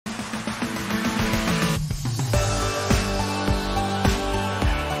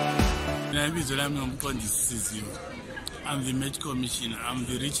Mqondisi Siziba. I'm the MEET Commissioner. I'm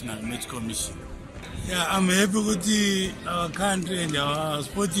the regional MEET Commissioner. Yeah, I'm happy with our country and our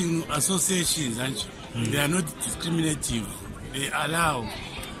sporting associations. They are not discriminative. They allow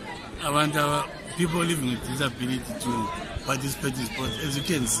our people living with disability to participate in sports. As you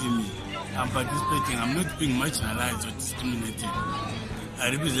can see me, I'm participating. I'm not being marginalized or discriminated. I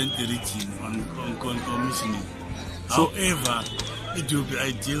represent the region on commissioning. However, it will be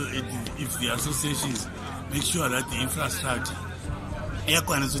ideal if the associations make sure that the infrastructure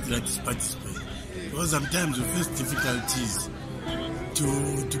participate. Because sometimes we face difficulties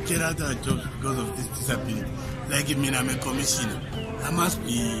to get out our jobs because of this disability. Like I mean, I'm a commissioner. I must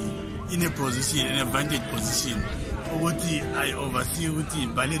be in a position, an advantage position. I oversee the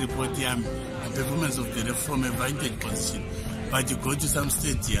Bali report the performance of the from a vantage position. But you go to some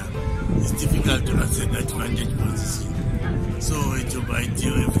state here, it's difficult to access that vantage position. So it will be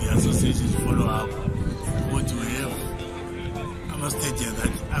ideal if the associations follow up. What we have, I must state here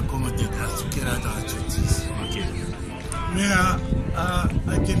that accommodate us to carry out our duties. Okay.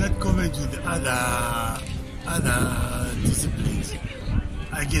 I cannot comment with the other disciplines.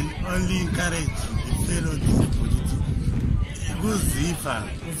 I can only encourage the fellow disability. Because ZIFA,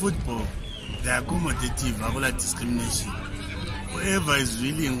 football, they are accommodative, avoid discrimination. Whoever is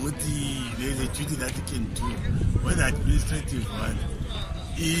willing, there is a duty that he can do, whether administrative or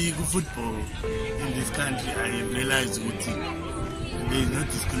football in this country. I realize there is no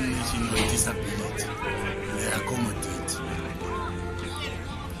discrimination or disability. They accommodate.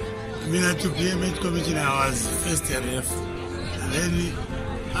 To be a MEET commissioner, I was first a ref. And then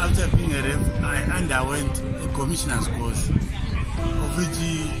after being a ref, I underwent a commissioner's course, of which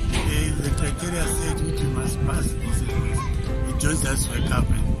the criteria said which you must pass this. It just does wake up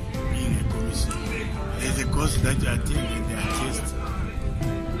and being a commissioner. There's a course that you attend and they are tested.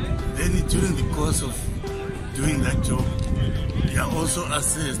 Then during the course of doing that job, you are also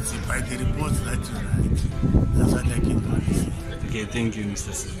assessed by the reports that you write. That's what I can do. Okay, thank you,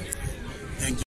 Mr. Siziba. Thank you.